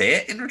actually say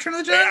it in Return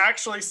of the Jedi? They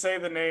actually say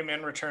the name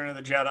in Return of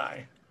the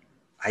Jedi.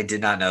 I did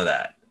not know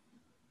that.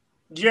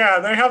 Yeah,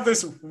 they have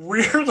this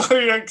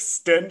weirdly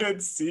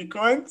extended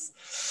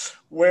sequence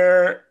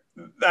where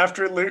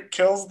after Luke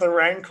kills the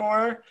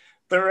Rancor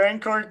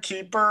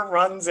keeper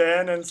runs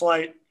in and is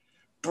like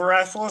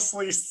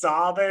breathlessly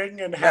sobbing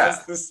and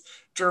has this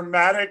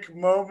dramatic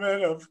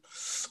moment of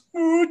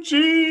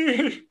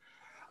Muchi.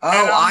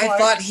 Oh, I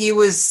thought he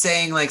was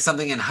saying like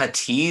something in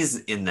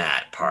Huttese in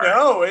that part.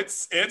 No,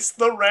 it's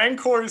the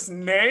Rancor's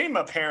name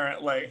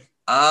apparently.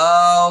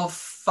 Oh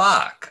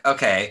fuck.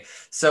 Okay.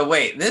 So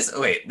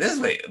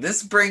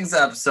this brings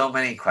up so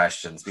many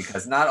questions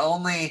because not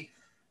only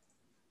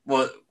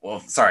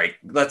sorry,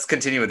 let's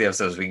continue with the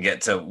episodes. We can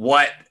get to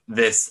what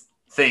this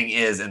thing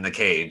is in the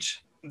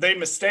cage. They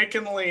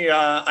mistakenly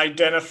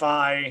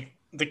identify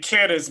the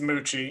kid as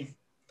Muchi.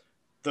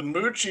 The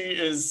Muchi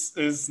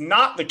is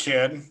not the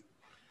kid.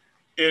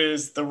 It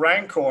is the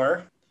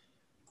Rancor.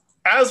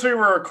 As we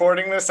were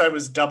recording this, I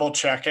was double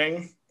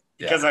checking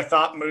because I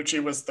thought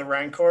Muchi was the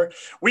Rancor.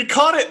 We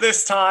caught it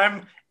this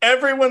time.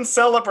 Everyone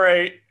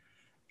celebrate.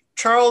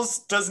 Charles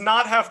does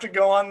not have to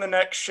go on the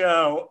next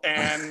show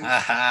and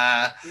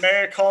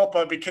mea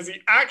culpa because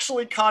he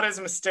actually caught his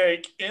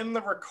mistake in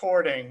the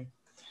recording.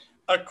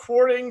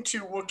 According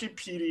to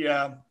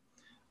Wikipedia,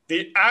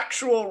 the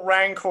actual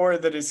Rancor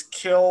that is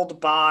killed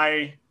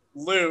by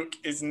Luke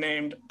is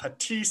named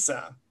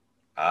Patissa.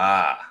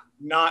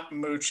 Not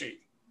Muchi.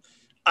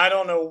 I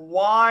don't know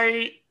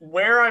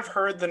where I've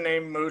heard the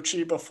name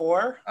Muchi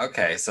before.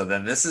 Okay, so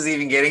then this is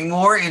even getting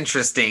more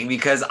interesting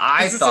because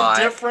I thought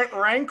it's a different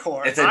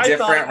Rancor. It's a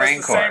different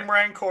Rancor. The same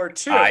Rancor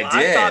too.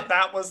 I thought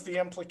that was the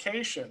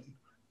implication.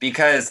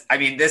 Because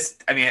we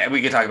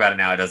could talk about it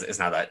now. It's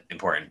not that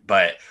important,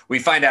 but we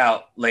find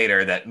out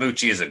later that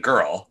Muchi is a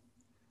girl.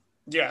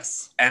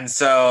 Yes. And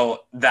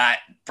so that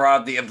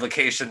brought the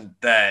implication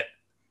that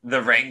the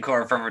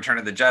Rancor from Return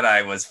of the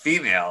Jedi was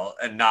female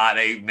and not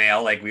a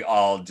male, like we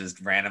all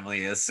just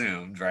randomly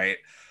assumed, right?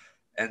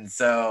 And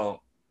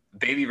so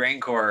Baby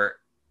Rancor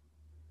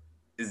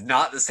is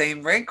not the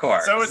same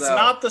Rancor. So it's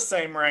not the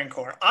same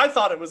Rancor. I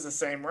thought it was the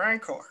same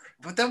Rancor.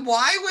 But then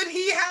why would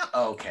he have?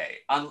 Okay.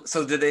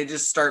 So did they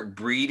just start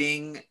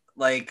breeding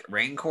like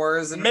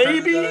Rancors and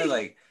maybe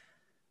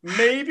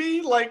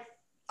like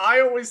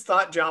I always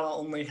thought Jabba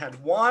only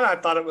had one. I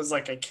thought it was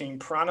like a King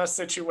Prana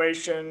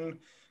situation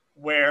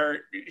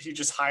where he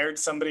just hired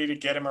somebody to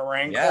get him a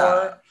Rancor.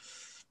 Yeah.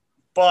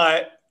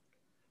 But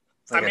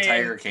it's like a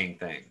Tiger King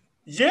thing.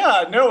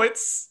 Yeah, no,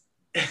 it's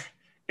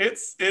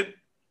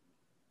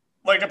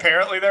like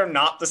apparently they're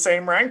not the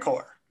same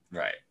Rancor.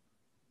 Right.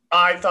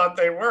 I thought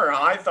they were.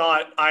 I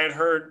thought I had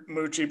heard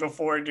Muchi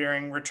before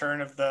during Return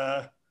of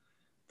the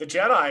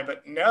Jedi,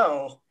 but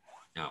no.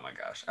 Oh my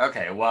gosh.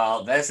 Okay,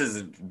 well, this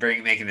is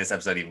making this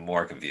episode even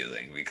more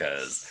confusing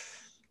because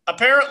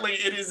apparently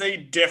it is a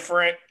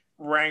different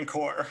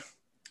Rancor.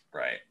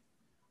 Right.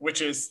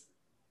 Which is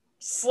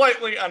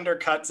slightly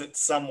undercuts it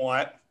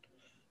somewhat,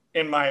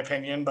 in my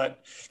opinion. But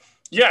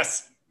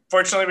yes,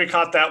 fortunately we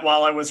caught that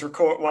while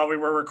we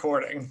were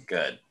recording.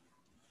 Good.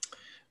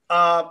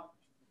 The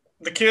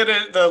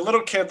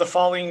little kid, the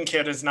Falling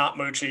kid is not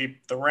Muchi.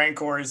 The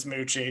Rancor is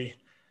Muchi.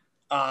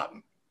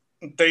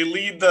 They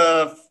lead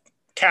the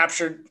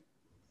captured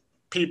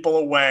people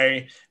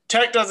away.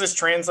 Tech does his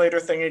translator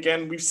thing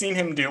again. We've seen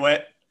him do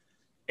it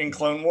in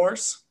Clone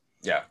Wars.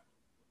 Yeah.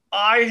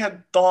 I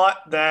had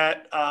thought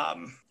that,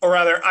 or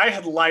rather, I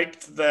had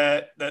liked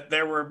that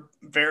there were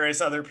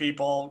various other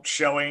people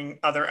showing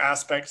other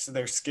aspects of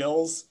their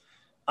skills.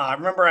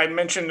 Remember, I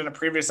mentioned in a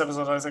previous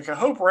episode, I was like, I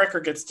hope Wrecker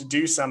gets to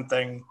do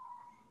something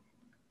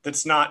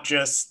that's not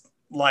just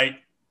like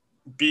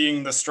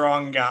being the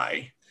strong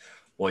guy.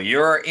 Well,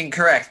 you're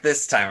incorrect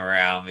this time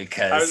around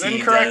because I was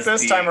incorrect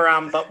this time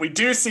around, but we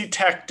do see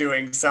Tech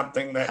doing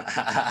something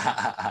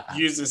that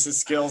uses his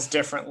skills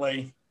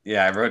differently.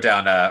 Yeah, I wrote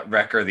down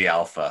Wrecker the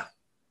Alpha.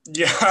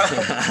 Yeah.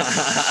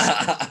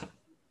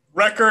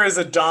 Wrecker is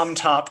a Dom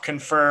Top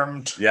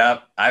confirmed.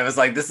 Yep. I was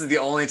like, this is the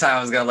only time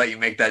I was going to let you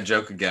make that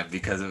joke again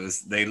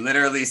because they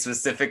literally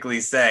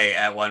specifically say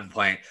at one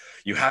point,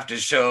 you have to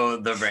show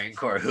the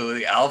Rancor who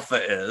the Alpha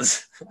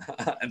is.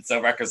 And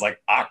so Wrecker's like,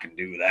 I can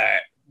do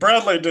that.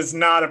 Bradley does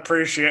not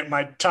appreciate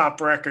my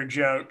top Wrecker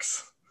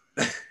jokes.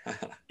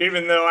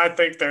 Even though I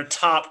think they're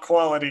top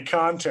quality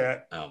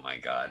content. Oh my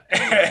God.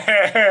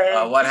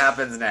 Anyway, what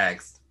happens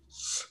next?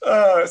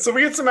 So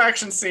we get some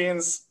action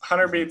scenes.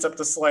 Hunter beats up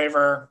the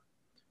slaver.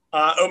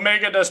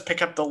 Omega does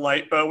pick up the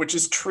light bow, which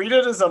is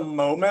treated as a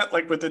moment,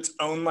 like with its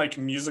own like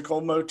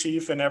musical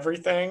motif and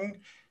everything.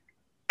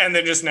 And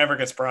then just never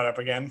gets brought up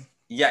again.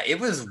 Yeah, it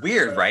was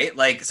weird, right?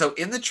 Like, so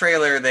in the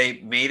trailer,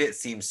 they made it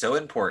seem so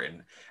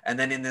important. And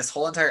then in this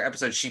whole entire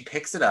episode, she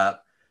picks it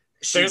up.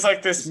 There's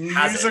like this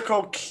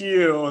musical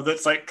cue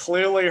that's like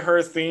clearly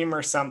her theme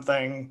or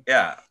something.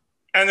 Yeah.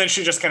 And then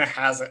she just kind of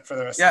has it for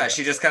the rest of the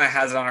she just kind of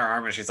has it on her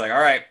arm and she's like, all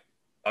right,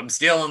 I'm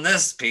stealing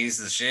this piece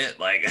of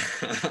shit. Like,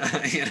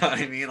 you know what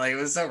I mean? Like, it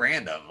was so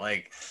random.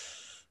 Like,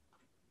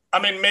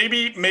 I mean,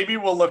 maybe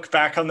we'll look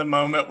back on the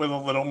moment with a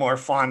little more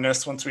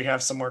fondness once we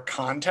have some more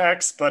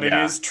context, but it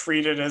is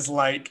treated as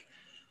like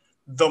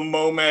the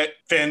moment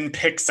Finn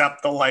picks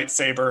up the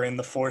lightsaber in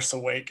The Force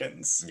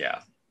Awakens. Yeah.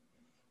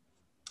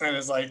 And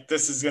is like,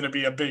 this is going to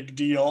be a big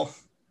deal.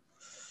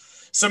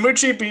 So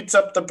Muchi beats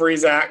up the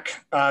Brezak.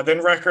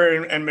 Then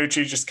Wrecker and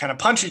Muchi just kind of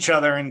punch each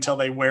other until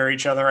they wear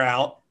each other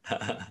out.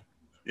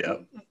 Yeah.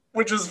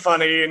 Which is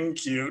funny and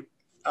cute.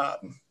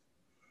 But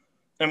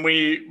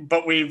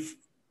we've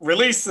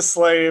released the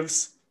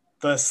slaves.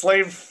 The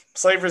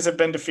slavers have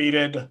been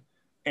defeated.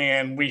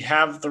 And we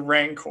have the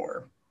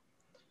Rancor.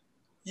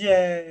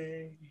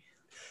 Yay.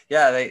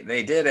 Yeah,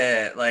 they did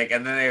it. Like,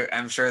 and then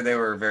I'm sure they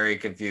were very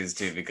confused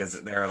too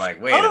because they were like,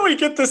 "Wait, how do we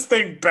get this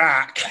thing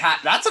back?"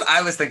 That's what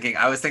I was thinking.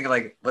 I was thinking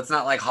like, what's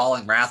not like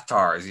hauling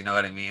Rathtars? You know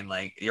what I mean?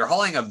 Like, you're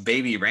hauling a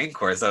baby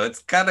Rancor, so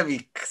it's got to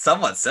be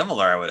somewhat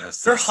similar. I would have.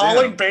 They're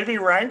hauling baby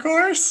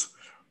Rancors.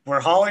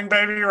 We're hauling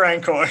baby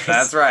Rancors.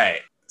 That's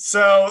right.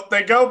 So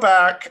they go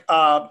back.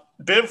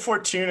 Bib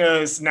Fortuna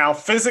is now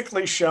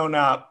physically shown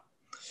up.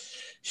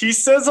 He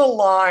says a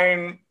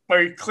line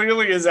where he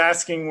clearly is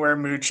asking where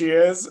Muchi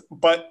is,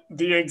 but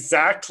the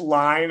exact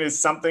line is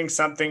something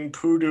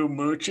Pudu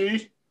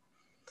Muchi,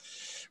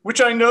 which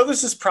I know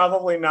this is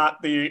probably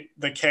not the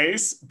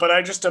case, but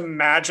I just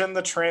imagine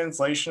the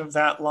translation of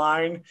that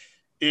line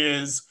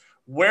is,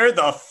 where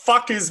the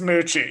fuck is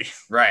Muchi?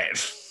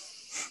 Right.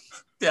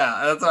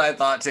 Yeah, that's what I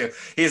thought too.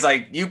 He's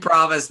like, you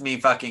promised me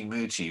fucking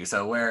Muchi,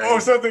 so where? Oh,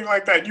 something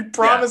like that. You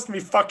promised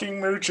me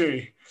fucking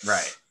Muchi.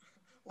 Right.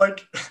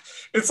 Like,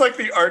 it's like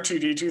the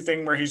R2-D2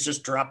 thing where he's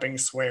just dropping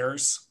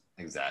swears.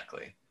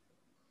 Exactly.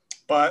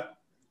 But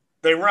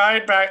they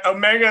ride back.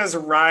 Omega is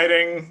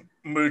riding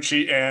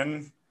Muchi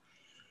in.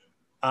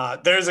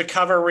 There's a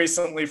cover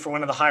recently for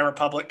one of the High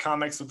Republic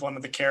comics with one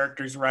of the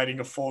characters riding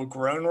a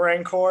full-grown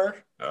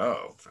Rancor.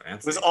 Oh,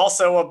 fancy. There's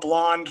also a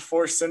blonde,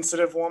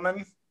 Force-sensitive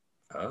woman.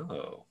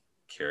 Oh,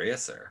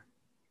 curiouser.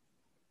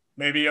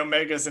 Maybe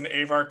Omega's an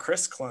Avar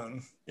Kriss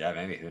clone. Yeah,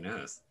 maybe. Who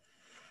knows?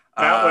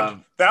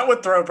 That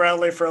would throw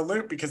Bradley for a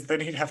loop because then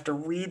he'd have to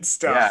read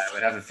stuff. Yeah, I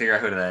would have to figure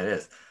out who that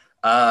is.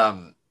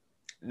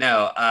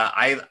 No,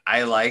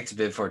 I liked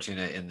Bib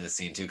Fortuna in this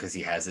scene too because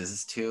he has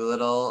his two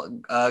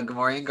little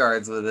Gamorrean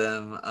guards with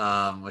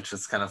him, which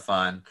was kind of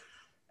fun.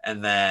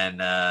 And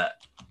then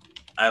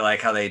I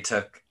like how they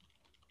took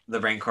the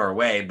Rancor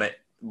away, but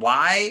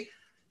why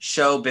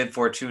show Bib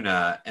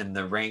Fortuna and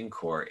the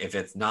Rancor if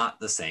it's not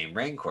the same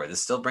Rancor?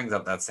 This still brings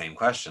up that same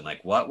question.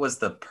 Like, what was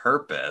the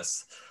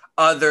purpose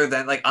other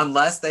than like,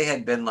 unless they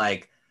had been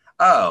like,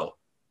 oh,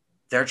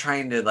 they're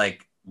trying to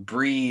like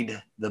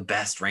breed the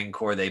best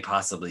Rancor they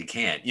possibly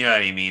can. You know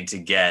what I mean? To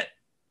get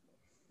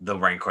the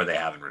Rancor they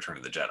have in Return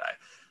of the Jedi.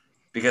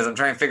 Because I'm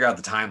trying to figure out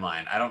the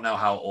timeline. I don't know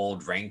how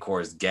old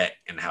Rancors get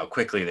and how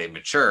quickly they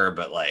mature,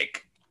 but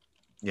like,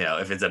 you know,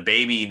 if it's a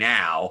baby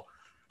now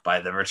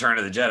by the Return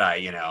of the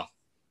Jedi, you know,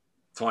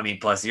 20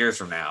 plus years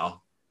from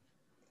now,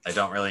 I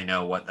don't really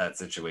know what that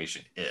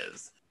situation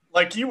is.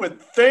 Like you would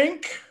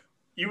think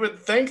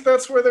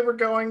that's where they were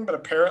going, but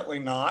apparently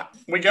not.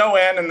 We go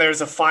in and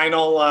there's a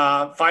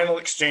final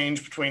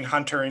exchange between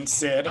Hunter and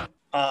Sid,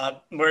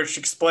 where she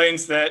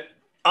explains that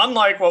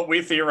unlike what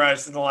we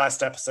theorized in the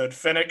last episode,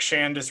 Fennec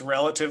Shand is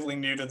relatively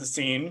new to the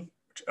scene,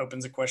 which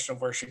opens a question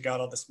of where she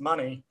got all this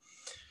money.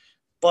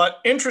 But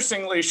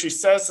interestingly, she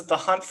says that the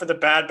hunt for the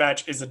Bad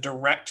Batch is a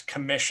direct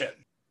commission.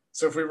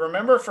 So if we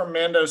remember from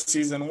Mando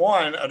season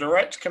 1, a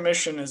direct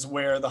commission is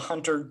where the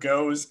hunter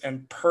goes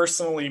and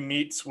personally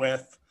meets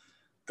with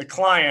the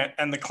client,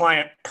 and the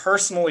client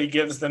personally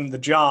gives them the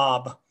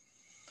job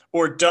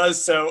or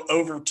does so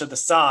over to the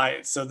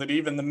side so that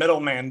even the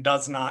middleman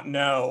does not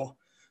know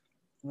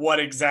what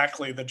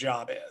exactly the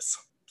job is.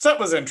 So that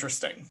was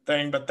interesting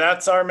thing, but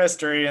that's our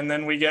mystery. And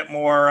then we get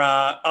more,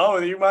 oh,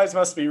 you guys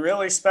must be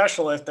really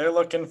special if they're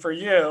looking for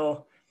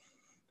you.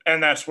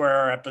 And that's where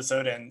our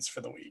episode ends for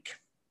the week.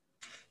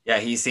 Yeah,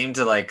 he seemed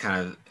to like kind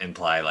of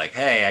imply like,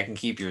 hey, I can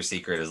keep your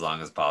secret as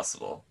long as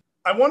possible.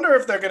 I wonder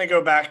if they're going to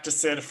go back to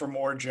Sid for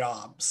more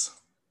jobs.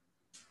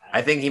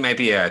 I think he might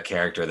be a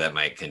character that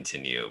might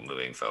continue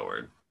moving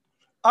forward.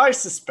 I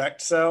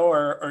suspect so,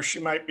 or she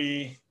might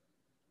be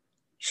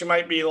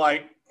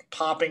like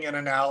popping in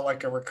and out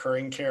like a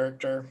recurring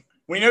character.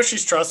 We know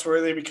she's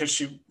trustworthy because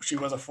she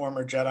was a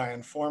former Jedi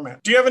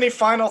informant. Do you have any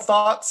final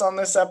thoughts on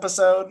this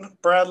episode,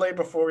 Bradley,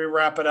 before we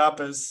wrap it up?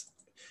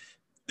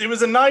 It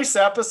was a nice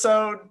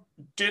episode,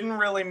 didn't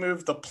really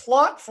move the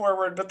plot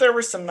forward, but there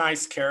were some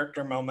nice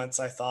character moments,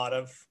 I thought,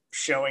 of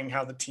showing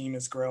how the team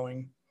is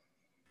growing.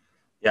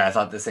 Yeah, I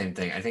thought the same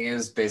thing. I think it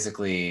was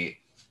basically,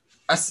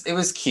 it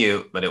was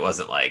cute, but it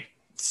wasn't like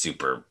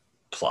super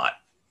plot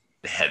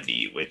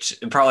heavy, which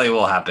probably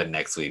will happen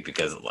next week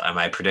because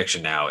my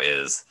prediction now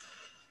is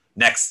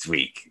next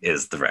week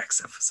is the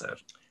Rex episode.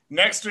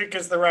 Next week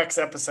is the Rex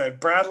episode.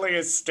 Bradley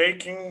is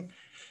staking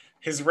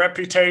his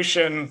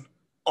reputation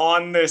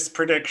on this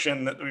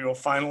prediction that we will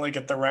finally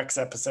get the Rex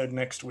episode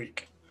next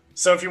week.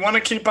 So if you want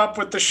to keep up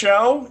with the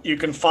show, you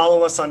can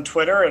follow us on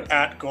Twitter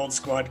at Gold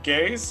Squad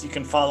Gaze. You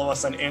can follow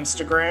us on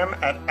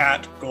Instagram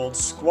at Gold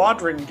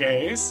Squadron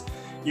Gaze.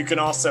 You can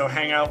also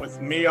hang out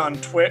with me on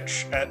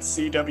Twitch at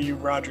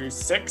CW Rogers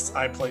 6.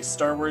 I play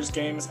Star Wars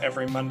games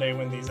every Monday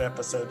when these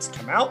episodes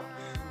come out.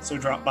 So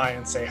drop by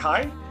and say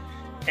hi.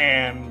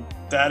 And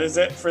that is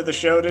it for the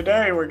show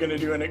today. We're going to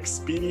do an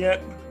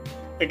expedient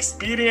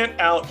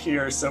out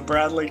here so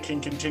Bradley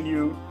can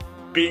continue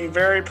being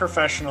very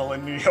professional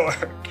in New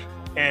York.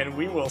 And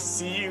we will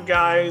see you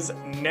guys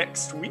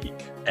next week.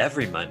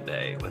 Every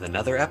Monday with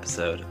another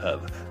episode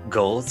of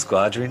Gold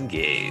Squadron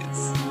Gaze.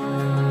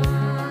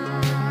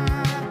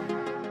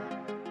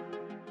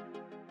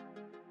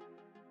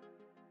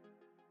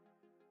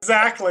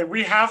 Exactly.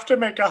 We have to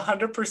make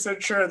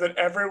 100% sure that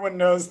everyone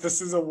knows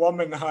this is a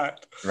woman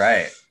hunt.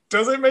 Right.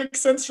 Does it make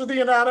sense for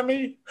the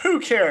anatomy? Who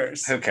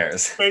cares? Who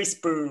cares? Space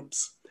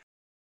boobs.